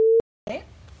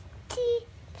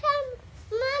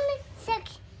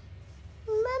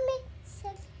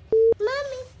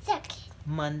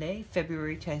Monday,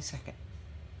 February 22nd.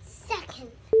 Second.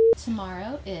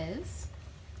 Tomorrow is?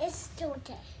 It's school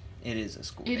day. It is a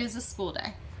school day. It is a school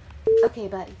day. Okay,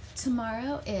 buddy.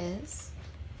 Tomorrow is?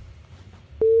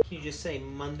 Can you just say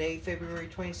Monday, February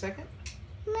 22nd?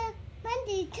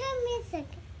 Monday, 22nd.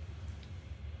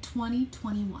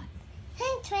 2021.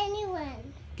 I'm 21.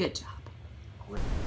 Good job.